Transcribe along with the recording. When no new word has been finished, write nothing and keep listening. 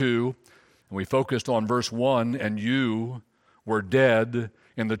2, and we focused on verse 1, and you were dead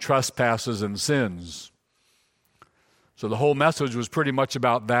in the trespasses and sins. So the whole message was pretty much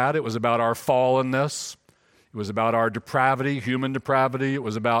about that. It was about our fallenness. It was about our depravity, human depravity. It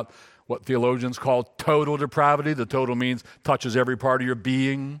was about what theologians call total depravity. The total means touches every part of your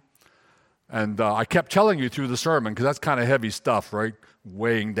being. And I kept telling you through the sermon, because that's kind of heavy stuff, right?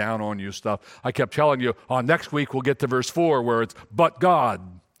 Weighing down on you stuff. I kept telling you, next week we'll get to verse 4 where it's, but God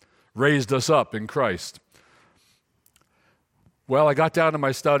raised us up in Christ. Well, I got down to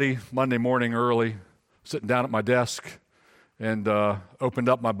my study Monday morning early, sitting down at my desk, and opened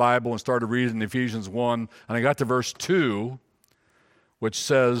up my Bible and started reading Ephesians 1. And I got to verse 2, which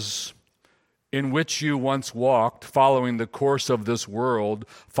says, in which you once walked, following the course of this world,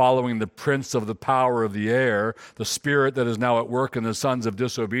 following the prince of the power of the air, the spirit that is now at work in the sons of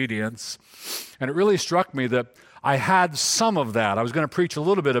disobedience. And it really struck me that I had some of that. I was going to preach a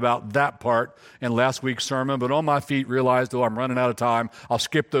little bit about that part in last week's sermon, but on my feet realized, I'm running out of time. I'll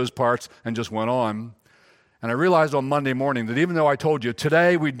skip those parts, and just went on. And I realized on Monday morning that even though I told you,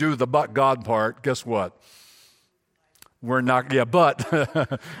 today we do the but God part, guess what? We're not going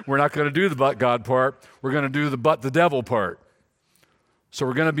to do the but God part. We're going to do the but the devil part. So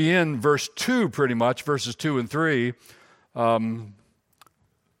we're going to be in verse 2 pretty much, verses 2 and 3, about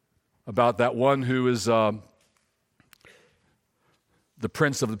that one who is the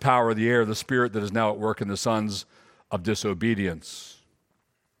prince of the power of the air, the spirit that is now at work in the sons of disobedience.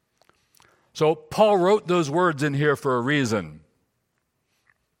 So Paul wrote those words in here for a reason.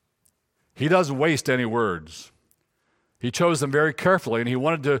 He doesn't waste any words. He chose them very carefully, and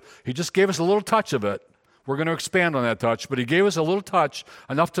he just gave us a little touch of it. We're going to expand on that touch, but he gave us a little touch,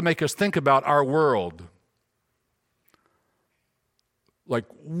 enough to make us think about our world. Like,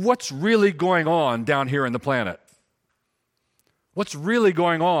 what's really going on down here in the planet? What's really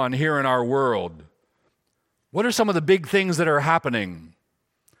going on here in our world? What are some of the big things that are happening?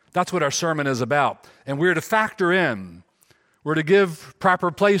 That's what our sermon is about. And we're to factor in, we're to give proper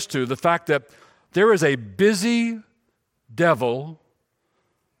place to the fact that there is a busy devil,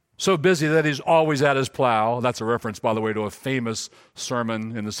 so busy that he's always at his plow. That's a reference, by the way, to a famous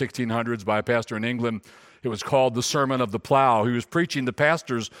sermon in the 1600s by a pastor in England. It was called the Sermon of the Plow. He was preaching to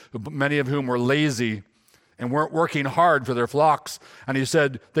pastors, many of whom were lazy and weren't working hard for their flocks. And he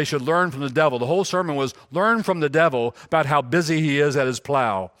said they should learn from the devil. The whole sermon was learn from the devil about how busy he is at his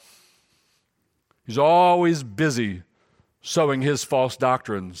plow. He's always busy sowing his false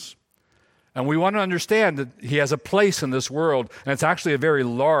doctrines. And we want to understand that he has a place in this world, and it's actually a very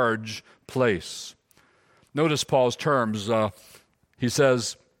large place. Notice Paul's terms. He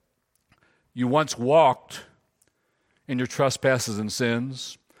says, you once walked in your trespasses and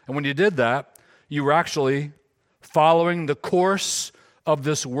sins. And when you did that, you were actually following the course of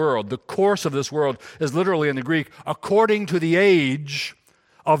this world. The course of this world is literally in the Greek, according to the age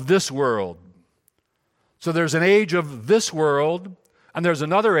of this world. So there's an age of this world, and there's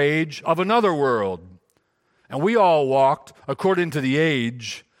another age of another world. And we all walked according to the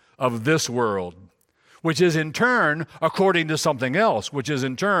age of this world, which is in turn according to something else, which is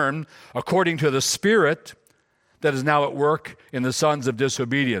in turn according to the spirit that is now at work in the sons of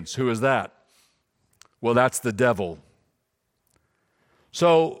disobedience. Who is that? Well, that's the devil.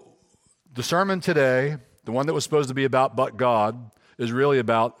 So the sermon today, the one that was supposed to be about but God, is really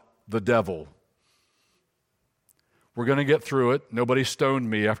about the devil. We're going to get through it. Nobody stoned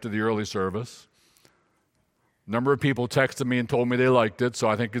me after the early service. A number of people texted me and told me they liked it, so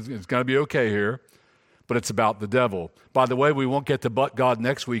I think it's going to be okay here. But it's about the devil. By the way, we won't get to but God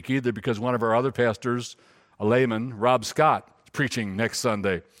next week either, because one of our other pastors, a layman, Rob Scott, is preaching next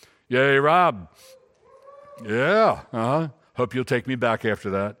Sunday. Yay, Rob. Yeah. Hope you'll take me back after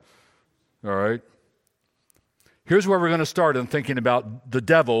that. All right. Here's where we're going to start in thinking about the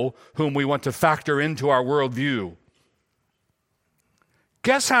devil, whom we want to factor into our worldview.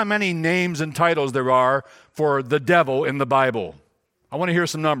 Guess how many names and titles there are for the devil in the Bible? I want to hear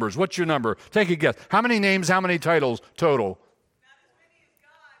some numbers. What's your number? Take a guess. How many names, how many titles total?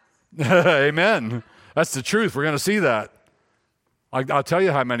 Not as many as God's. Amen. That's the truth. We're going to see that. I'll tell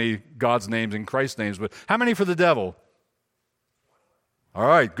you how many God's names and Christ's names, but how many for the devil? All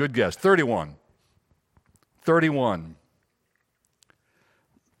right, good guess. 31. 31.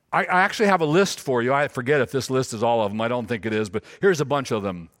 I actually have a list for you. I forget if this list is all of them. I don't think it is, but here's a bunch of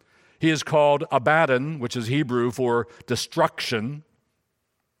them. He is called Abaddon, which is Hebrew for destruction.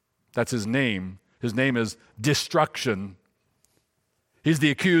 That's his name. His name is destruction. He's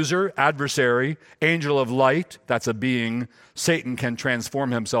the accuser, adversary, angel of light. That's a being Satan can transform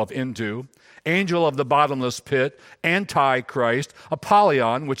himself into. Angel of the bottomless pit, Antichrist,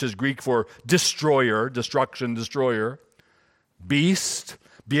 Apollyon, which is Greek for destroyer, destruction, destroyer. Beast,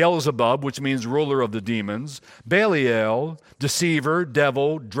 Beelzebub, which means ruler of the demons. Belial, deceiver,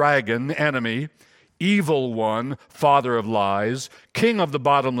 devil, dragon, enemy. Evil one, father of lies. King of the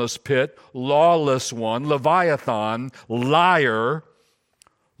bottomless pit, lawless one. Leviathan, liar.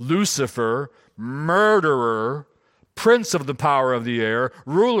 Lucifer, murderer, prince of the power of the air,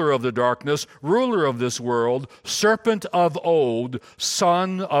 ruler of the darkness, ruler of this world, serpent of old,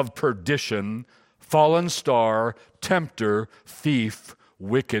 son of perdition, fallen star, tempter, thief,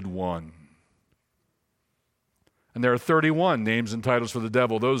 wicked one. And there are 31 names and titles for the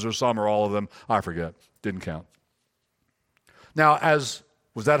devil. Those are some or all of them. I forget. Didn't count. Now,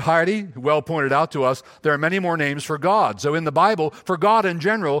 was that Heidi well pointed out to us, there are many more names for God. So in the Bible, for God in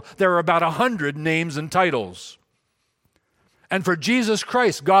general, there are about 100 names and titles. And for Jesus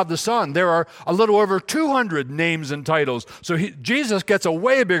Christ, God the Son, there are a little over 200 names and titles. So Jesus gets a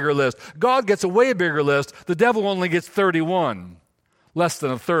way bigger list. God gets a way bigger list. The devil only gets 31, less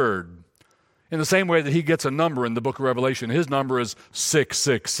than a third. In the same way that he gets a number in the book of Revelation, his number is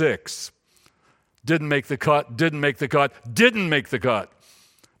 666. Didn't make the cut, didn't make the cut, didn't make the cut.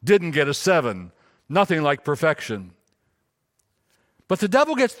 Didn't get a 7. Nothing like perfection. But the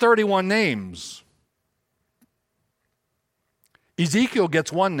devil gets 31 names. Ezekiel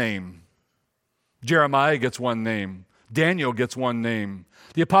gets 1 name. Jeremiah gets 1 name. Daniel gets 1 name.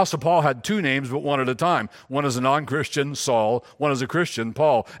 The Apostle Paul had 2 names, but 1 at a time. One is a non-Christian, Saul. One is a Christian,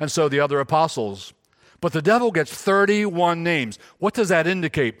 Paul. And so the other apostles. But the devil gets 31 names. What does that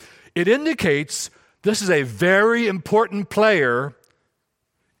indicate? It indicates this is a very important player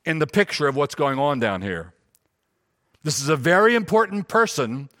in the picture of what's going on down here. This is a very important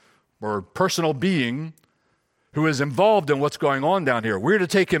person or personal being who is involved in what's going on down here. We're to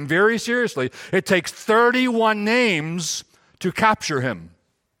take him very seriously. It takes 31 names to capture him.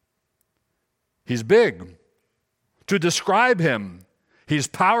 He's big. To describe him, he's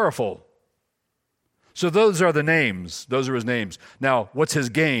powerful. So those are the names. Those are his names. Now, what's his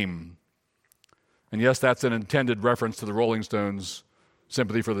game? And yes, that's an intended reference to the Rolling Stones'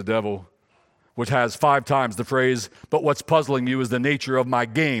 Sympathy for the Devil, which has 5 times the phrase, "But what's puzzling you is the nature of my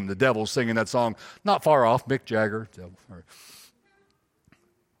game." The devil's singing that song. Not far off, Mick Jagger.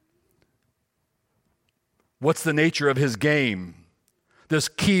 What's the nature of his game? This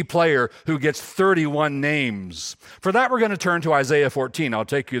key player who gets 31 names. For that, we're going to turn to Isaiah 14. I'll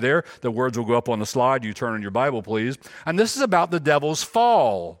take you there. The words will go up on the slide. You turn in your Bible, please. And this is about the devil's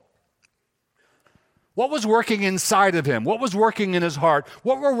fall. What was working inside of him? What was working in his heart?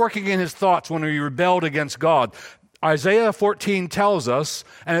 What were working in his thoughts when he rebelled against God? Isaiah 14 tells us,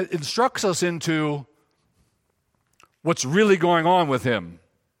 and it instructs us into what's really going on with him.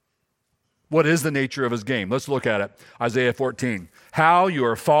 What is the nature of his game? Let's look at it. Isaiah 14. How you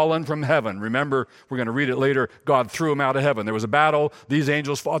are fallen from heaven. Remember, we're going to read it later. God threw him out of heaven. There was a battle. These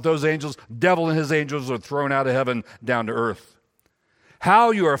angels fought those angels. Devil and his angels were thrown out of heaven down to earth.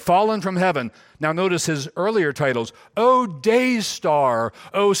 How you are fallen from heaven. Now notice his earlier titles. O day star,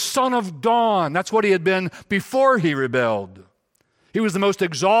 O son of dawn. That's what he had been before he rebelled. He was the most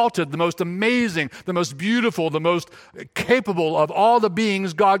exalted, the most amazing, the most beautiful, the most capable of all the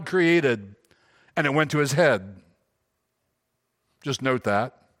beings God created. And it went to his head. Just note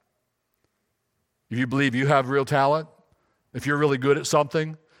that. If you believe you have real talent, if you're really good at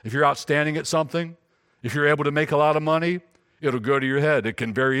something, if you're outstanding at something, if you're able to make a lot of money, it'll go to your head. It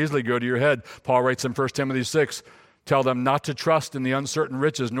can very easily go to your head. Paul writes in 1 Timothy 6, tell them not to trust in the uncertain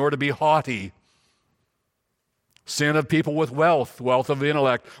riches, nor to be haughty. Sin of people with wealth of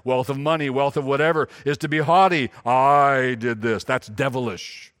intellect, wealth of money, wealth of whatever, is to be haughty. I did this. That's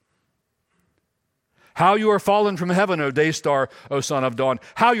devilish. How you are fallen from heaven, O day star, O son of dawn.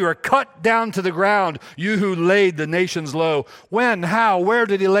 How you are cut down to the ground, you who laid the nations low. When, how, where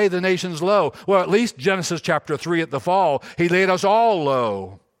did he lay the nations low? Well, at least Genesis chapter 3 at the fall, he laid us all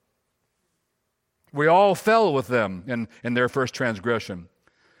low. We all fell with them in their first transgression.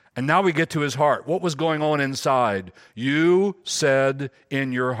 And now we get to his heart. What was going on inside? You said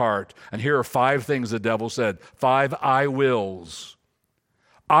in your heart. And here are 5 things the devil said. 5 I wills.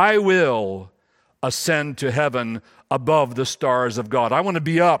 I will ascend to heaven above the stars of God. I want to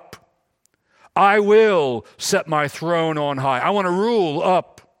be up. I will set my throne on high. I want to rule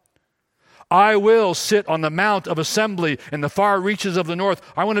up. I will sit on the mount of assembly in the far reaches of the north.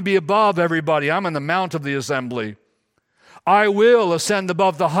 I want to be above everybody. I'm on the mount of the assembly. I will ascend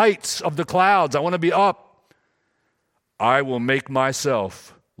above the heights of the clouds. I want to be up. I will make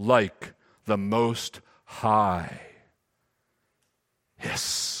myself like the Most High.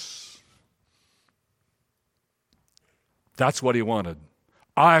 Yes. That's what he wanted.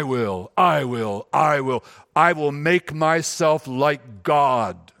 I will make myself like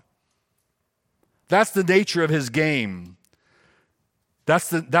God. That's the nature of his game.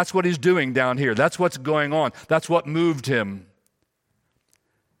 That's what he's doing down here. That's what's going on. That's what moved him.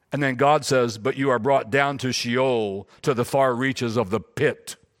 And then God says, but you are brought down to Sheol, to the far reaches of the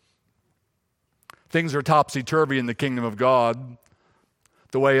pit. Things are topsy-turvy in the kingdom of God.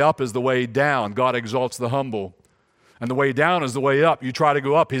 The way up is the way down. God exalts the humble. And the way down is the way up. You try to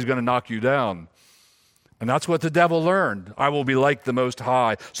go up, he's going to knock you down. And that's what the devil learned. I will be like the Most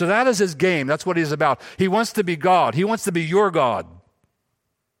High. So that is his game. That's what he's about. He wants to be God. He wants to be your God.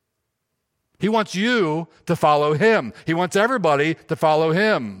 He wants you to follow him. He wants everybody to follow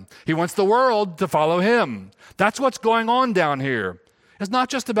him. He wants the world to follow him. That's what's going on down here. It's not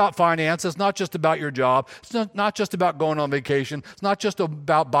just about finance. It's not just about your job. It's not just about going on vacation. It's not just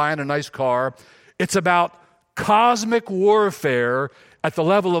about buying a nice car. It's about cosmic warfare at the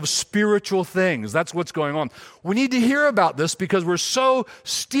level of spiritual things. That's what's going on. We need to hear about this because we're so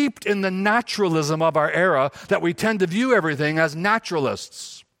steeped in the naturalism of our era that we tend to view everything as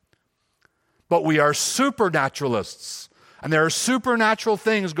naturalists. But we are supernaturalists, and there are supernatural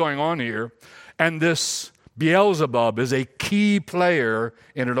things going on here, and this Beelzebub is a key player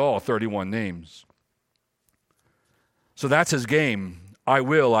in it all, 31 names. So that's his game. I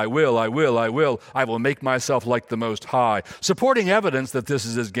will make myself like the Most High. Supporting evidence that this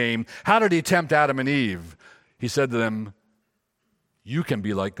is his game, how did he tempt Adam and Eve? He said to them, you can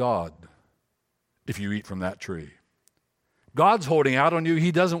be like God if you eat from that tree. God's holding out on you.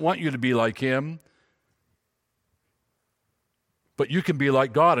 He doesn't want you to be like him. But you can be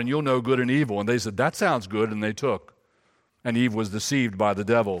like God and you'll know good and evil. And they said, that sounds good, and they took. And Eve was deceived by the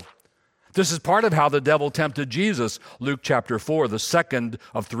devil. This is part of how the devil tempted Jesus. Luke chapter 4, the second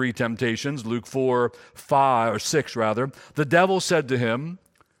of three temptations. Luke 4, 5, or 6 rather. The devil said to him,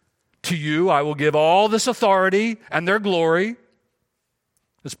 to you I will give all this authority and their glory.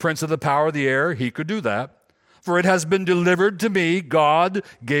 This prince of the power of the air, he could do that. For it has been delivered to me, God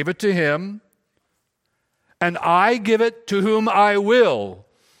gave it to him, and I give it to whom I will.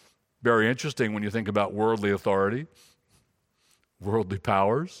 Very interesting when you think about worldly authority, worldly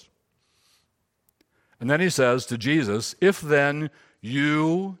powers. And then he says to Jesus, if you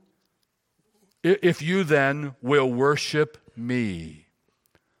then will worship me.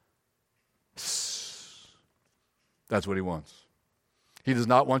 That's what he wants. He does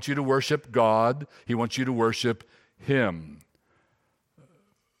not want you to worship God. He wants you to worship him.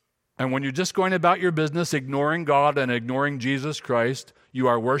 And when you're just going about your business, ignoring God and ignoring Jesus Christ, you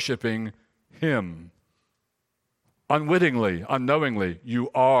are worshiping him. Unwittingly, unknowingly, you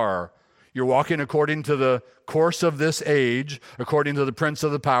are. You're walking according to the course of this age, according to the prince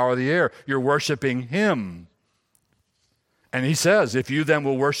of the power of the air. You're worshiping him. And he says, if you then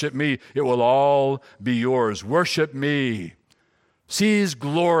will worship me, it will all be yours. Worship me. Seize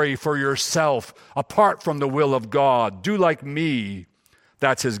glory for yourself apart from the will of God. Do like me.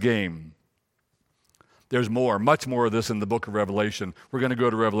 That's his game. There's more, much more of this in the book of Revelation. We're going to go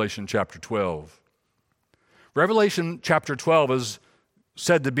to Revelation chapter 12. Revelation chapter 12 is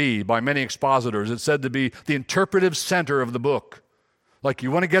said to be, by many expositors, it's said to be the interpretive center of the book. Like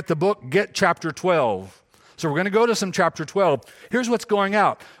you want to get the book, get chapter 12. So we're going to go to some chapter 12. Here's what's going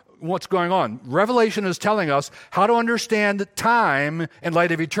on. Revelation is telling us how to understand time in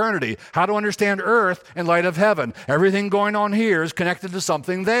light of eternity, how to understand earth in light of heaven. Everything going on here is connected to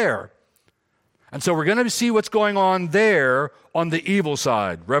something there. And so we're going to see what's going on there on the evil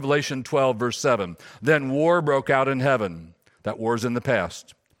side. Revelation 12, verse 7. Then war broke out in heaven. That war's in the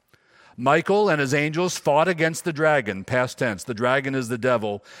past. Michael and his angels fought against the dragon, past tense. The dragon is the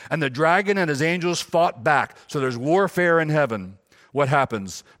devil. And the dragon and his angels fought back. So there's warfare in heaven. What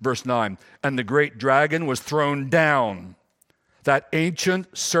happens? Verse 9. And the great dragon was thrown down. That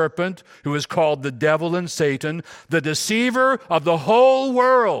ancient serpent who is called the devil and Satan, the deceiver of the whole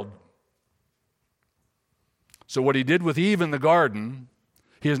world. So what he did with Eve in the garden,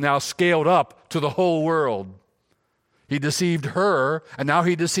 he has now scaled up to the whole world. He deceived her, and now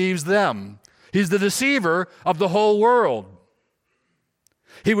he deceives them. He's the deceiver of the whole world.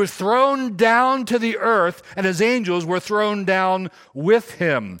 He was thrown down to the earth, and his angels were thrown down with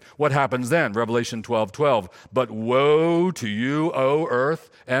him. What happens then? Revelation 12:12. But woe to you, O earth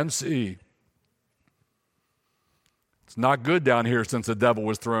and sea. It's not good down here since the devil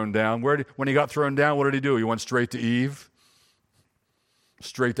was thrown down. When he got thrown down, what did he do? He went straight to Eve,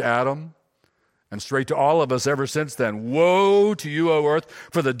 straight to Adam. And straight to all of us ever since then. Woe to you, O earth,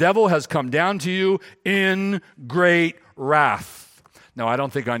 for the devil has come down to you in great wrath. Now, I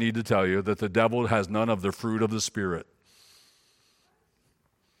don't think I need to tell you that the devil has none of the fruit of the Spirit.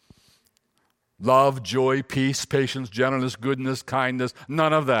 Love, joy, peace, patience, gentleness, goodness, kindness,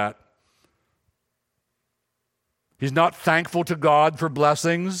 none of that. He's not thankful to God for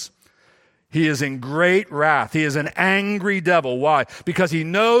blessings. He is in great wrath. He is an angry devil. Why? Because he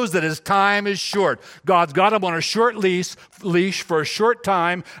knows that his time is short. God's got him on a short leash for a short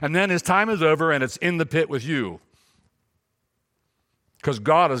time, and then his time is over, and it's in the pit with you. Because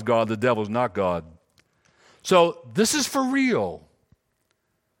God is God, the devil's not God. So this is for real.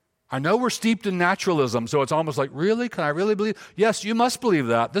 I know we're steeped in naturalism, so it's almost like, really? Can I really believe? Yes, you must believe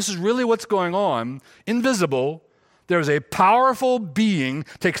that. This is really what's going on. Invisible. There's a powerful being,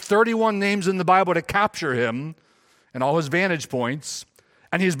 takes 31 names in the Bible to capture him and all his vantage points,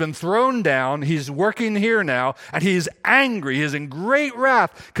 and he's been thrown down. He's working here now, and he's angry. He's in great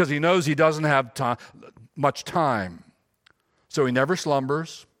wrath because he knows he doesn't have much time. So he never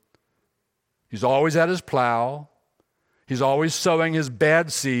slumbers. He's always at his plow. He's always sowing his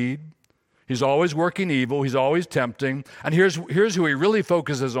bad seed. He's always working evil. He's always tempting. And here's who he really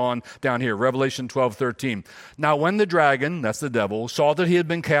focuses on down here, Revelation 12:13. Now when the dragon, that's the devil, saw that he had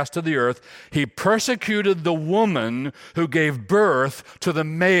been cast to the earth, he persecuted the woman who gave birth to the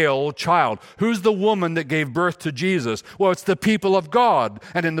male child. Who's the woman that gave birth to Jesus? Well, it's the people of God.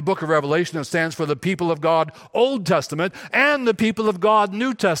 And in the book of Revelation, it stands for the people of God, Old Testament, and the people of God,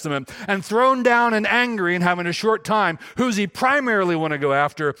 New Testament. And thrown down and angry and having a short time, who's he primarily want to go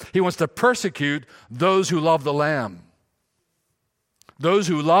after? He wants to persecute those who love the Lamb. Those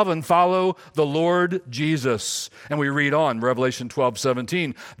who love and follow the Lord Jesus. And we read on, Revelation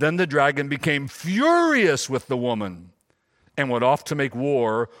 12:17. Then the dragon became furious with the woman and went off to make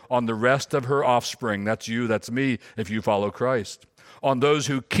war on the rest of her offspring. That's you, that's me, if you follow Christ. On those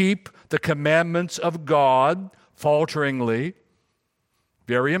who keep the commandments of God falteringly,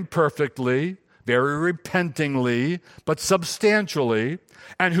 very imperfectly, very repentingly, but substantially,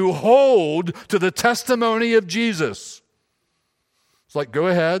 and who hold to the testimony of Jesus. It's like, go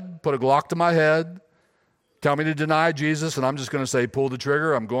ahead, put a Glock to my head, tell me to deny Jesus, and I'm just going to say, pull the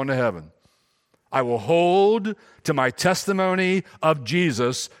trigger, I'm going to heaven. I will hold to my testimony of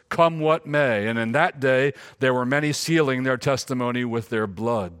Jesus, come what may. And in that day, there were many sealing their testimony with their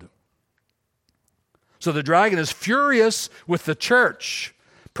blood. So the dragon is furious with the church,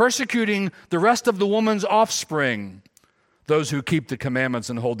 persecuting the rest of the woman's offspring, those who keep the commandments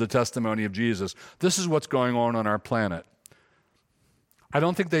and hold the testimony of Jesus. This is what's going on our planet. I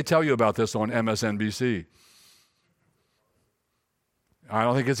don't think they tell you about this on MSNBC. I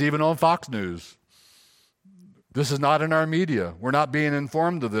don't think it's even on Fox News. This is not in our media. We're not being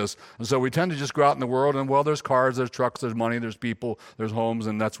informed of this. And so we tend to just go out in the world and, well, there's cars, there's trucks, there's money, there's people, there's homes,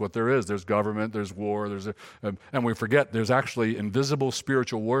 and that's what there is. There's government, there's war, and we forget there's actually invisible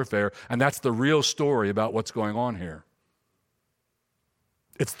spiritual warfare, and that's the real story about what's going on here.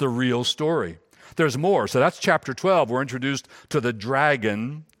 It's the real story. There's more. So that's chapter 12. We're introduced to the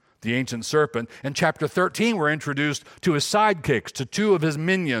dragon, the ancient serpent. In chapter 13, we're introduced to his sidekicks, to two of his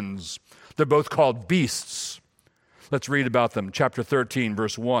minions. They're both called beasts. Let's read about them. Chapter 13,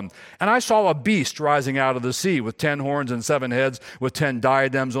 verse 1. And I saw a beast rising out of the sea with 10 horns and 7 heads, with 10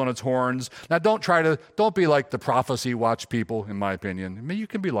 diadems on its horns. Now don't be like the prophecy watch people, in my opinion. I mean, you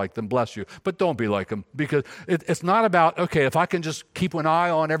can be like them, bless you, but don't be like them, because it's not about, okay, if I can just keep an eye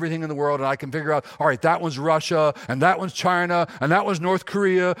on everything in the world and I can figure out, all right, that one's Russia, and that one's China, and that one's North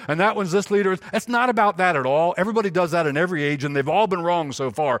Korea, and that one's this leader. It's not about that at all. Everybody does that in every age, and they've all been wrong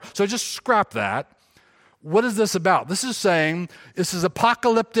so far. So just scrap that. What is this about? This is saying, this is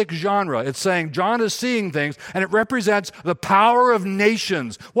apocalyptic genre. It's saying John is seeing things, and it represents the power of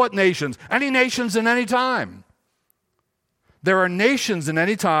nations. What nations? Any nations in any time. There are nations in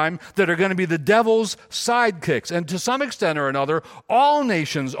any time that are going to be the devil's sidekicks. And to some extent or another, all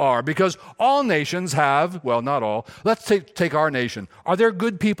nations are, because all nations have, well, not all. Let's take our nation. Are there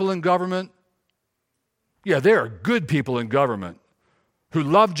good people in government? Yeah, there are good people in government who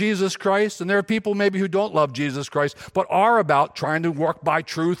love Jesus Christ, and there are people maybe who don't love Jesus Christ, but are about trying to work by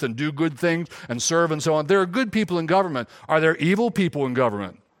truth and do good things and serve and so on. There are good people in government. Are there evil people in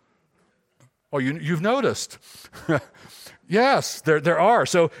government? Oh, you've noticed. Yes, there are.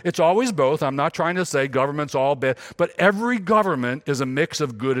 So it's always both. I'm not trying to say government's all bad, but every government is a mix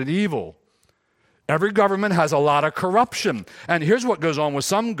of good and evil. Every government has a lot of corruption. And here's what goes on with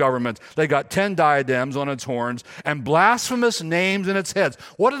some governments. They got 10 diadems on its horns and blasphemous names in its heads.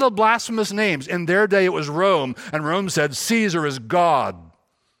 What are the blasphemous names? In their day, it was Rome, and Rome said, Caesar is God.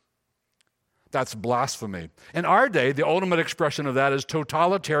 That's blasphemy. In our day, the ultimate expression of that is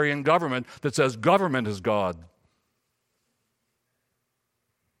totalitarian government that says government is God.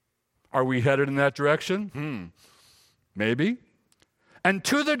 Are we headed in that direction? Maybe. And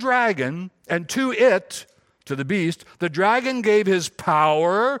to the dragon, and to it, to the beast, the dragon gave his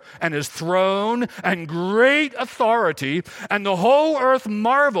power and his throne and great authority, and the whole earth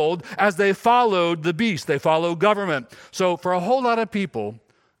marveled as they followed the beast. They follow government. So for a whole lot of people,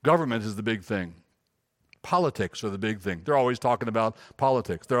 government is the big thing. Politics are the big thing. They're always talking about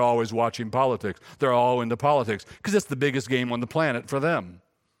politics. They're always watching politics. They're all into politics because it's the biggest game on the planet for them.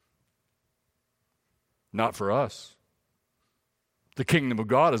 Not for us. The kingdom of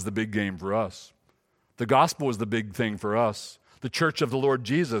God is the big game for us. The gospel is the big thing for us. The church of the Lord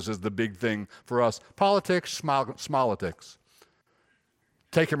Jesus is the big thing for us. Politics, smolitics.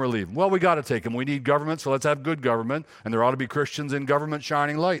 Take him or leave him. Well, we got to take him. We need government, so let's have good government. And there ought to be Christians in government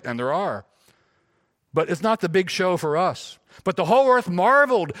shining light, and there are. But it's not the big show for us. But the whole earth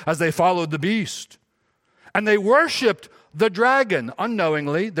marveled as they followed the beast. And they worshiped the dragon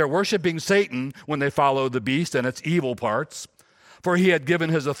unknowingly. They're worshiping Satan when they follow the beast and its evil parts. For he had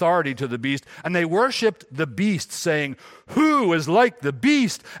given his authority to the beast. And they worshiped the beast, saying, "Who is like the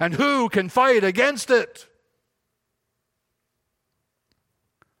beast, and who can fight against it?"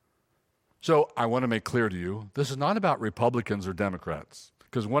 So I want to make clear to you, this is not about Republicans or Democrats.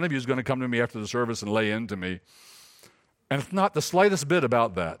 Because one of you is going to come to me after the service and lay into me. And it's not the slightest bit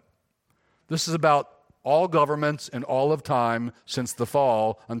about that. This is about all governments in all of time since the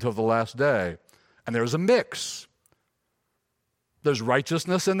fall until the last day. And there's a mix. There's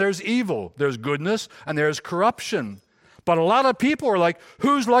righteousness and there's evil. There's goodness and there's corruption. But a lot of people are like,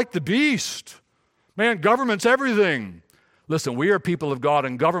 who's like the beast? Man, government's everything. Listen, we are people of God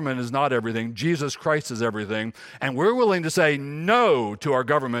and government is not everything. Jesus Christ is everything. And we're willing to say no to our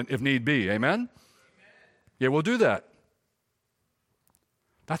government if need be. Amen? Yeah, we'll do that.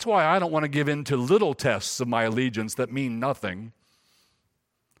 That's why I don't want to give in to little tests of my allegiance that mean nothing,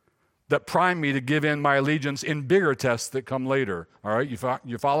 that prime me to give in my allegiance in bigger tests that come later. All right,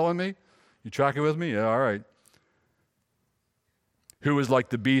 you following me? You tracking with me? Yeah, all right. Who is like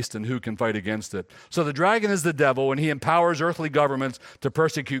the beast and who can fight against it? So the dragon is the devil, and he empowers earthly governments to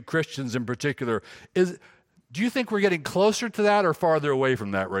persecute Christians in particular. Do you think we're getting closer to that or farther away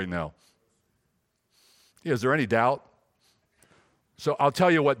from that right now? Yeah, is there any doubt? So I'll tell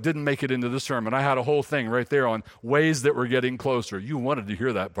you what didn't make it into this sermon. I had a whole thing right there on ways that we're getting closer. You wanted to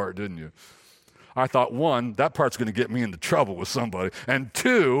hear that part, didn't you? I thought, one, that part's going to get me into trouble with somebody. And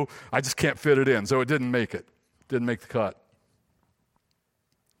two, I just can't fit it in. So it didn't make it. Didn't make the cut.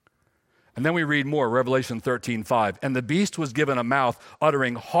 And then we read more, Revelation 13:5. And the beast was given a mouth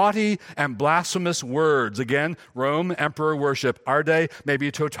uttering haughty and blasphemous words. Again, Rome, emperor worship. Our day, maybe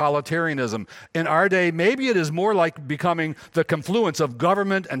totalitarianism. In our day, maybe it is more like becoming the confluence of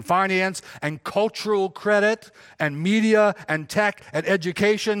government and finance and cultural credit and media and tech and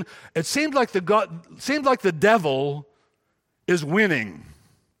education. It seems like the devil is winning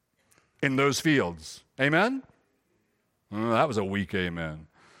in those fields. Amen? Oh, that was a weak amen.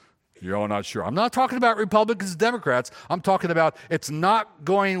 You're all not sure. I'm not talking about Republicans and Democrats. I'm talking about it's not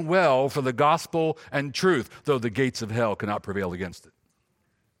going well for the gospel and truth, though the gates of hell cannot prevail against it.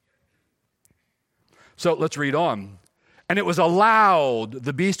 So let's read on. And it was allowed,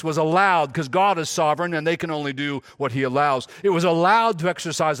 the beast was allowed, because God is sovereign and they can only do what he allows. It was allowed to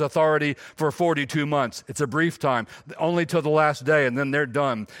exercise authority for 42 months. It's a brief time, only till the last day, and then they're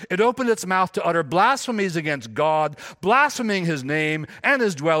done. It opened its mouth to utter blasphemies against God, blaspheming his name and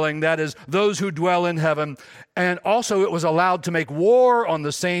his dwelling, that is, those who dwell in heaven. And also it was allowed to make war on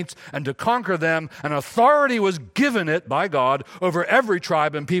the saints and to conquer them, and authority was given it by God over every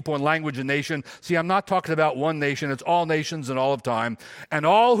tribe and people and language and nation. See, I'm not talking about one nation, it's all nations and all of time. And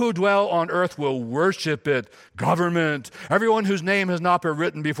all who dwell on earth will worship it. Government, everyone whose name has not been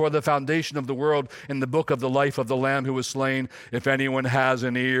written before the foundation of the world in the book of the life of the Lamb who was slain. If anyone has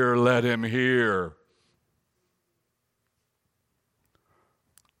an ear, let him hear.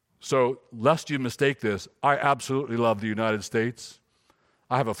 So, lest you mistake this, I absolutely love the United States.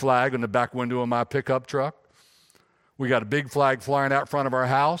 I have a flag on the back window of my pickup truck. We got a big flag flying out front of our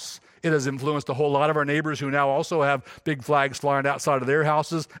house. It has influenced a whole lot of our neighbors who now also have big flags flying outside of their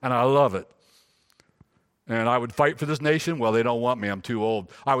houses, and I love it. And I would fight for this nation. Well, they don't want me. I'm too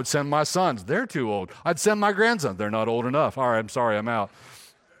old. I would send my sons. They're too old. I'd send my grandsons. They're not old enough. All right, I'm sorry, I'm out.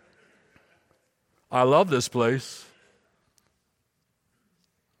 I love this place.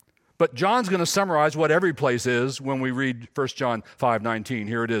 But John's going to summarize what every place is when we read 1 John 5:19.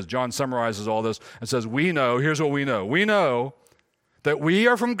 Here it is. John summarizes all this and says, we know, here's what we know. We know that we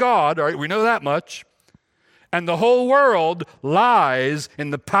are from God, all right, we know that much, and the whole world lies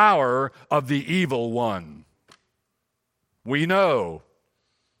in the power of the evil one. We know.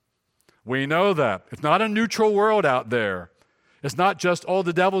 We know that. It's not a neutral world out there. It's not just, oh,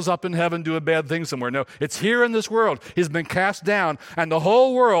 the devil's up in heaven doing bad things somewhere. No, it's here in this world. He's been cast down, and the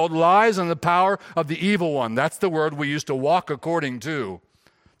whole world lies in the power of the evil one. That's the word we used to walk according to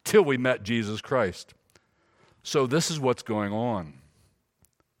till we met Jesus Christ. So this is what's going on.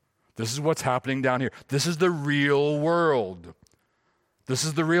 This is what's happening down here. This is the real world. This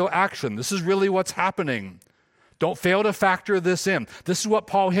is the real action. This is really what's happening. Don't fail to factor this in. This is what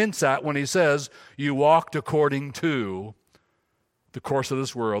Paul hints at when he says, you walked according to the course of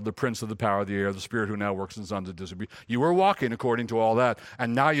this world, the prince of the power of the air, the spirit who now works in sons of disobedience. You were walking according to all that,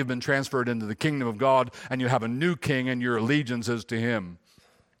 and now you've been transferred into the kingdom of God, and you have a new king, and your allegiance is to him.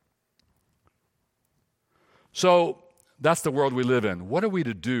 So that's the world we live in. What are we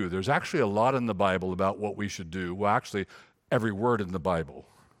to do? There's actually a lot in the Bible about what we should do. Well, actually, every word in the Bible.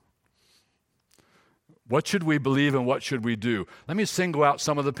 What should we believe and what should we do? Let me single out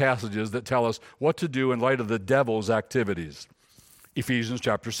some of the passages that tell us what to do in light of the devil's activities. Ephesians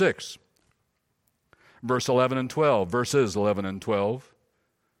chapter 6, verses 11 and 12.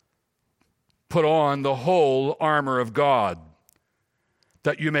 Put on the whole armor of God,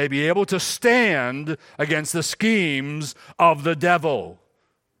 that you may be able to stand against the schemes of the devil.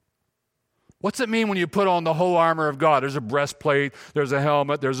 What's it mean when you put on the whole armor of God? There's a breastplate, there's a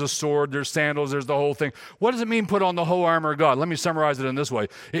helmet, there's a sword, there's sandals, there's the whole thing. What does it mean, put on the whole armor of God? Let me summarize it in this way.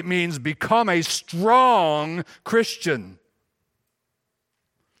 It means become a strong Christian.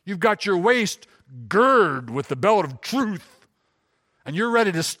 You've got your waist girded with the belt of truth, and you're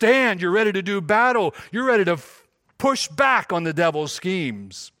ready to stand, you're ready to do battle, you're ready to push back on the devil's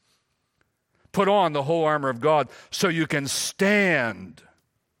schemes. Put on the whole armor of God so you can stand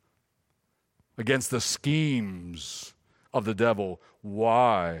against the schemes of the devil.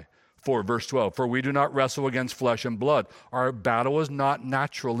 Why? For verse 12, for we do not wrestle against flesh and blood. Our battle is not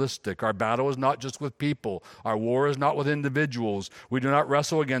naturalistic. Our battle is not just with people. Our war is not with individuals. We do not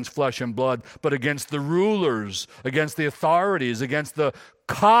wrestle against flesh and blood, but against the rulers, against the authorities, against the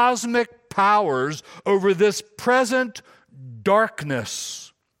cosmic powers over this present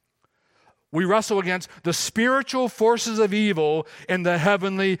darkness. We wrestle against the spiritual forces of evil in the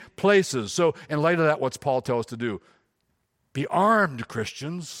heavenly places. So in light of that, what's Paul tell us to do? Be armed,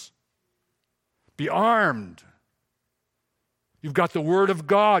 Christians. Be armed. You've got the Word of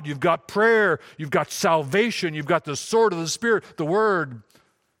God. You've got prayer. You've got salvation. You've got the sword of the Spirit, the Word.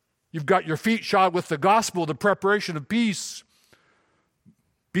 You've got your feet shod with the gospel, the preparation of peace.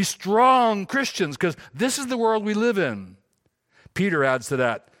 Be strong, Christians, because this is the world we live in. Peter adds to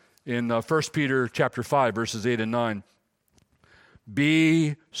that in 1 Peter chapter 5, verses 8 and 9.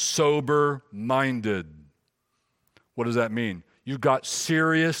 Be sober-minded. What does that mean? You've got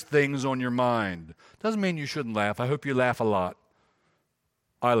serious things on your mind. Doesn't mean you shouldn't laugh. I hope you laugh a lot.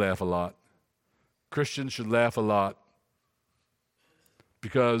 I laugh a lot. Christians should laugh a lot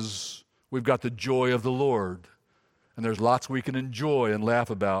because we've got the joy of the Lord, and there's lots we can enjoy and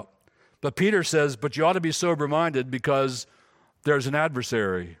laugh about. But Peter says, but you ought to be sober-minded because there's an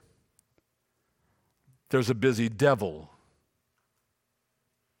adversary. There's a busy devil.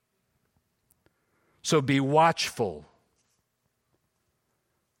 So be watchful.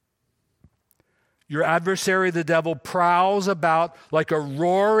 Your adversary, the devil, prowls about like a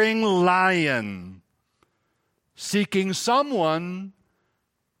roaring lion, seeking someone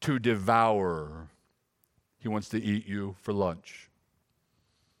to devour. He wants to eat you for lunch.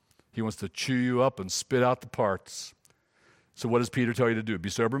 He wants to chew you up and spit out the parts. So what does Peter tell you to do? Be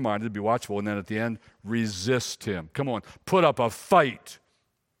sober-minded, be watchful, and then at the end, resist him. Come on, put up a fight.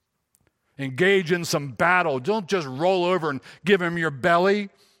 Engage in some battle. Don't just roll over and give him your belly.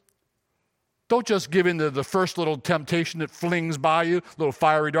 Don't just give in to the first little temptation that flings by you, little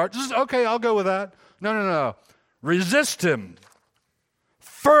fiery dart. Just, okay, I'll go with that. No. Resist him.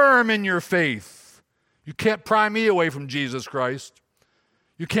 Firm in your faith. You can't pry me away from Jesus Christ.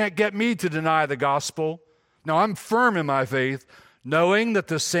 You can't get me to deny the gospel. No, I'm firm in my faith, knowing that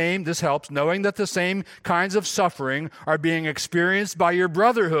this helps, knowing that the same kinds of suffering are being experienced by your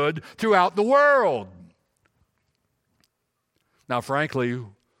brotherhood throughout the world. Now, frankly,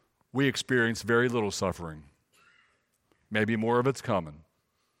 we experience very little suffering. Maybe more of it's coming.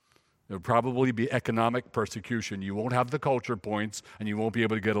 There'll probably be economic persecution. You won't have the culture points, and you won't be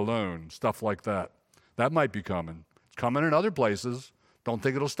able to get a loan, stuff like that. That might be coming. It's coming in other places. Don't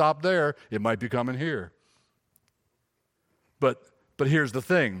think it'll stop there. It might be coming here. But here's the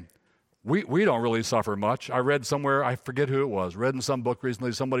thing. We don't really suffer much. I read somewhere, I forget who it was, read in some book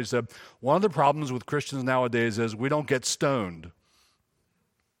recently, somebody said, one of the problems with Christians nowadays is we don't get stoned.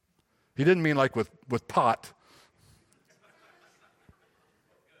 He didn't mean like with pot.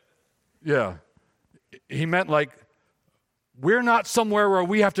 Yeah. He meant like we're not somewhere where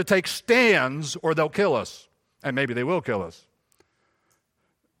we have to take stands or they'll kill us. And maybe they will kill us.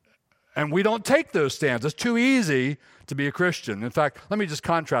 And we don't take those stands. It's too easy to be a Christian. In fact, let me just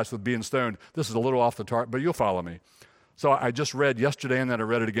contrast with being stoned. This is a little off the chart, but you'll follow me. So I just read yesterday, and then I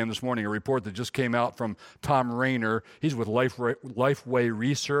read it again this morning, a report that just came out from Tom Rayner. He's with Lifeway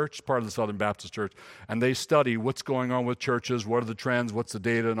Research, part of the Southern Baptist Church, and they study what's going on with churches, what are the trends, what's the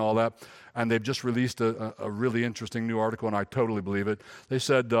data and all that. And they've just released a really interesting new article, and I totally believe it. They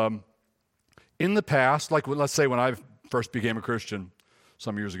said, in the past, like let's say when I first became a Christian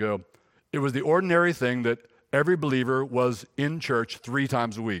some years ago, it was the ordinary thing that every believer was in church 3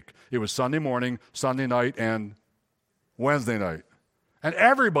 times a week. It was Sunday morning, Sunday night, and Wednesday night. And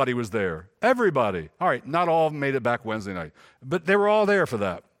everybody was there. Everybody. All right, not all of them made it back Wednesday night, but they were all there for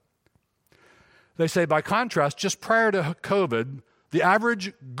that. They say, by contrast, just prior to COVID, the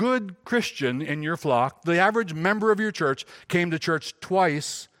average good Christian in your flock, the average member of your church, came to church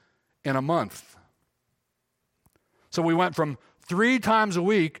twice in a month. So we went from 3 times a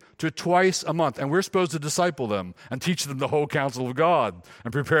week to twice a month. And we're supposed to disciple them and teach them the whole counsel of God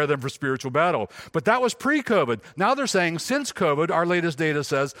and prepare them for spiritual battle. But that was pre-COVID. Now they're saying since COVID, our latest data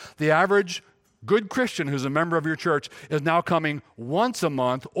says the average good Christian who's a member of your church is now coming once a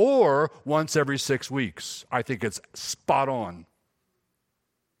month or once every 6 weeks. I think it's spot on.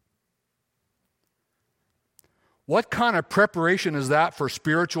 What kind of preparation is that for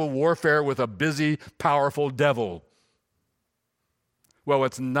spiritual warfare with a busy, powerful devil? Well,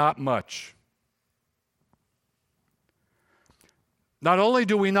 it's not much. Not only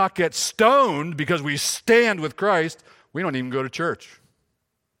do we not get stoned because we stand with Christ, we don't even go to church.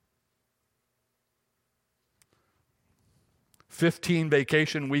 15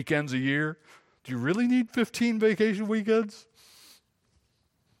 vacation weekends a year. Do you really need 15 vacation weekends?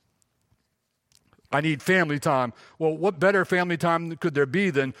 I need family time. Well, what better family time could there be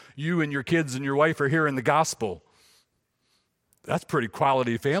than you and your kids and your wife are hearing the gospel? That's pretty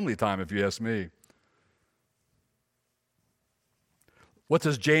quality family time, if you ask me. What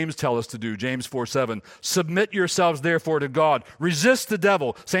does James tell us to do? James 4:7. Submit yourselves, therefore, to God. Resist the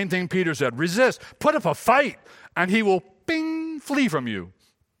devil. Same thing Peter said. Resist. Put up a fight, and he will, flee from you.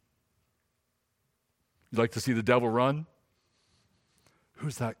 You like to see the devil run?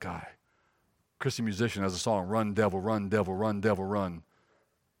 Who's that guy? Christian musician has a song, Run, Devil, Run, Devil, Run, Devil, Run.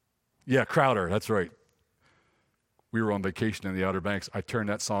 Yeah, Crowder, that's right. We were on vacation in the Outer Banks. I turned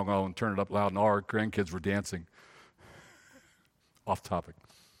that song on and turned it up loud, and all our grandkids were dancing. Off topic.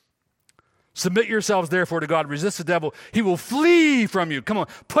 Submit yourselves, therefore, to God. Resist the devil. He will flee from you. Come on,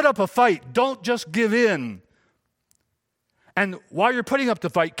 put up a fight. Don't just give in. And while you're putting up the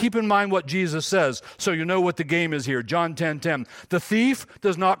fight, keep in mind what Jesus says so you know what the game is here. John 10:10. The thief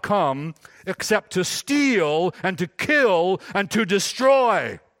does not come except to steal and to kill and to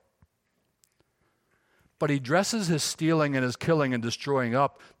destroy. But he dresses his stealing and his killing and destroying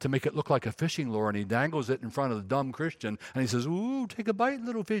up to make it look like a fishing lure, and he dangles it in front of the dumb Christian, and he says, ooh, take a bite,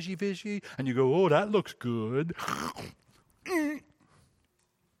 little fishy, fishy. And you go, oh, that looks good.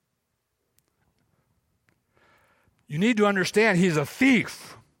 You need to understand he's a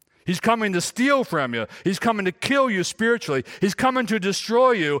thief. He's coming to steal from you. He's coming to kill you spiritually. He's coming to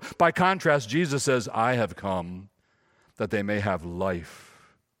destroy you. By contrast, Jesus says, I have come that they may have life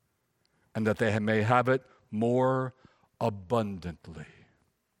and that they may have it more abundantly.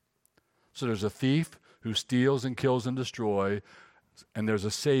 So there's a thief who steals and kills and destroys, and there's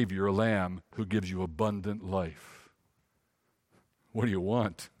a Savior, a Lamb, who gives you abundant life. What do you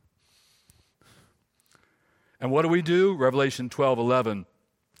want? And what do? Revelation 12:11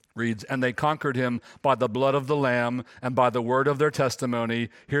 reads, and they conquered him by the blood of the Lamb and by the word of their testimony.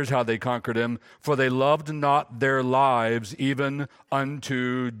 Here's how they conquered him. For they loved not their lives even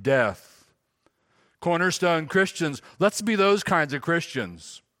unto death. Cornerstone Christians, let's be those kinds of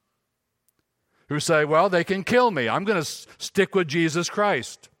Christians who say, well, they can kill me. I'm going to stick with Jesus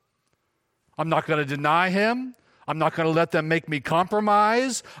Christ. I'm not going to deny him. I'm not going to let them make me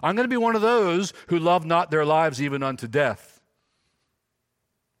compromise. I'm going to be one of those who love not their lives even unto death.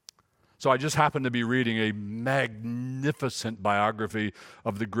 So I just happened to be reading a magnificent biography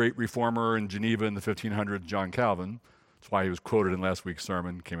of the great reformer in Geneva in the 1500s, John Calvin. That's why he was quoted in last week's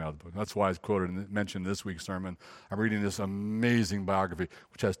sermon, came out of the book. That's why he's quoted and mentioned in this week's sermon. I'm reading this amazing biography,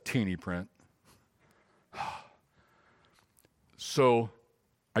 which has teeny print. So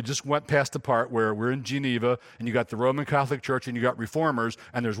I just went past the part where we're in Geneva, and you got the Roman Catholic Church, and you got Reformers,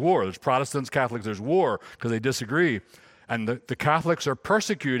 and there's war. There's Protestants, Catholics, there's war because they disagree. And the Catholics are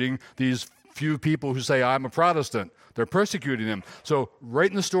persecuting these few people who say, I'm a Protestant. They're persecuting them. So right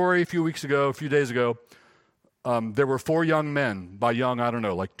in the story a few days ago, there were 4 young men, by young, I don't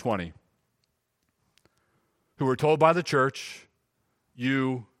know, like 20, who were told by the church,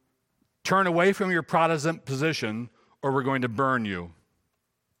 you turn away from your Protestant position or we're going to burn you.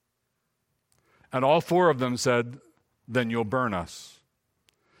 And all 4 of them said, then you'll burn us.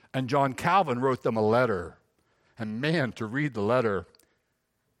 And John Calvin wrote them a letter. And man, to read the letter,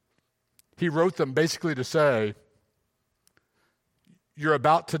 he wrote them basically to say, you're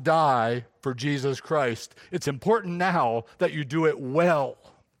about to die for Jesus Christ. It's important now that you do it well.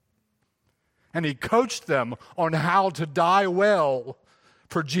 And he coached them on how to die well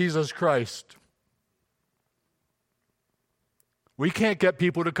for Jesus Christ. We can't get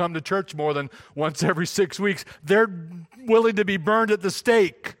people to come to church more than once every 6 weeks. They're willing to be burned at the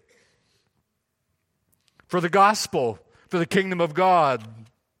stake for the gospel, for the kingdom of God.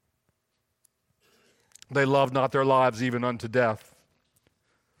 They love not their lives even unto death.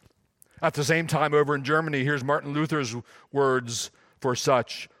 At the same time, over in Germany, here's Martin Luther's words for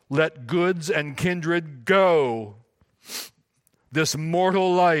such. Let goods and kindred go. This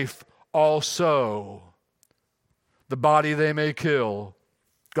mortal life also. The body they may kill.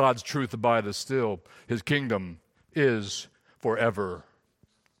 God's truth abideth still. His kingdom is forever.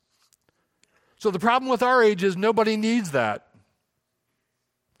 So the problem with our age is nobody needs that.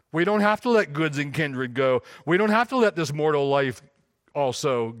 We don't have to let goods and kindred go. We don't have to let this mortal life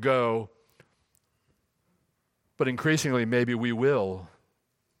also go. But increasingly, maybe we will.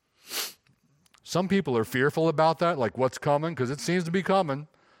 Some people are fearful about that, like what's coming, because it seems to be coming.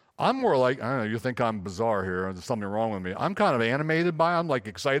 I'm more like, I don't know, you think I'm bizarre here, there's something wrong with me. I'm kind of animated by it, I'm like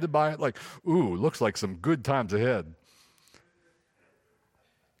excited by it, like, ooh, looks like some good times ahead.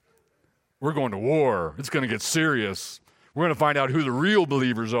 We're going to war. It's going to get serious. We're going to find out who the real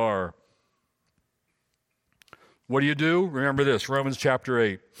believers are. What do? Remember this, Romans chapter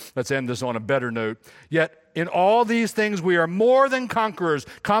 8. Let's end this on a better note. Yet in all these things we are more than conquerors,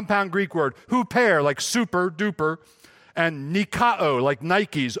 compound Greek word, huper, like super, duper, and nikao, like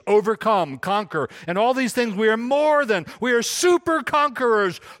Nikes, overcome, conquer. And all these things we are super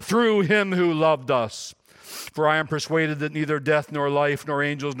conquerors through him who loved us. For I am persuaded that neither death, nor life, nor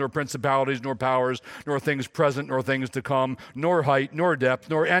angels, nor principalities, nor powers, nor things present, nor things to come, nor height, nor depth,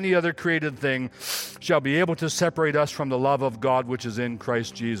 nor any other created thing shall be able to separate us from the love of God which is in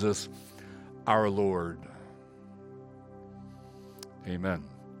Christ Jesus our Lord. Amen.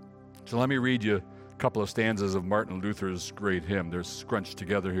 So let me read you a couple of stanzas of Martin Luther's great hymn. They're scrunched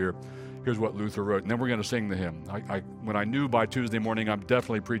together here. Here's what Luther wrote, and then we're going to sing the hymn. When I knew by Tuesday morning I'm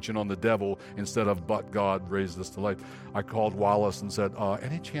definitely preaching on the devil instead of but God raised us to life, I called Wallace and said,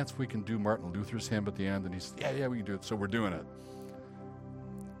 any chance we can do Martin Luther's hymn at the end? And he said, yeah, we can do it. So we're doing it.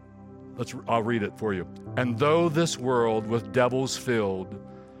 I'll read it for you. And though this world with devils filled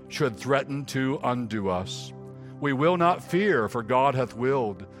should threaten to undo us, we will not fear, for God hath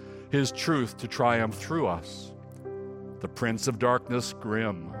willed his truth to triumph through us. The prince of darkness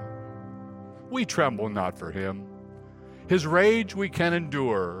grim, we tremble not for him. His rage we can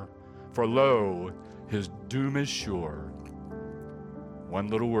endure, for lo, his doom is sure. One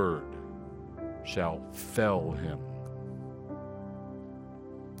little word shall fell him.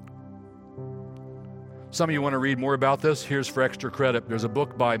 Some of you want to read more about this? Here's for extra credit. There's a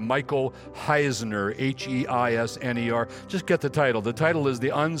book by Michael Heisner, Heisner. Just get the title. The title is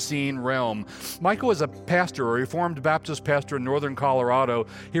The Unseen Realm. Michael is a pastor, a Reformed Baptist pastor in northern Colorado.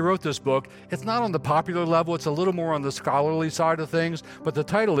 He wrote this book. It's not on the popular level. It's a little more on the scholarly side of things. But the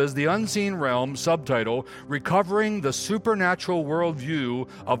title is The Unseen Realm, subtitle, Recovering the Supernatural Worldview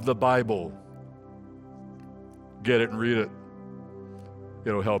of the Bible. Get it and read it.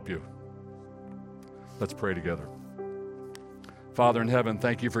 It'll help you. Let's pray together. Father in heaven,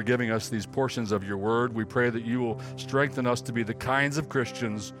 thank you for giving us these portions of your word. We pray that you will strengthen us to be the kinds of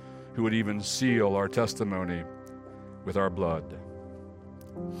Christians who would even seal our testimony with our blood.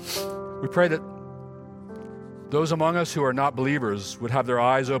 We pray that those among us who are not believers would have their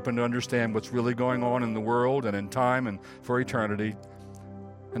eyes open to understand what's really going on in the world and in time and for eternity,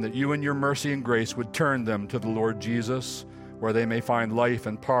 and that you in your mercy and grace would turn them to the Lord Jesus, where they may find life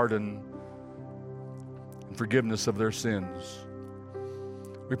and pardon and forgiveness of their sins.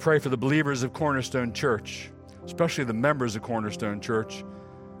 We pray for the believers of Cornerstone Church, especially the members of Cornerstone Church.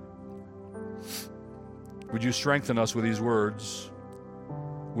 Would you strengthen us with these words?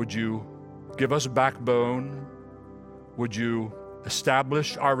 Would you give us backbone? Would you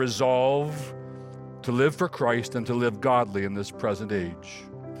Establish our resolve to live for Christ and to live godly in this present age.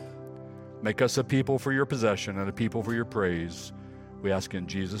 Make us a people for your possession and a people for your praise. We ask in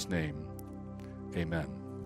Jesus' name. Amen.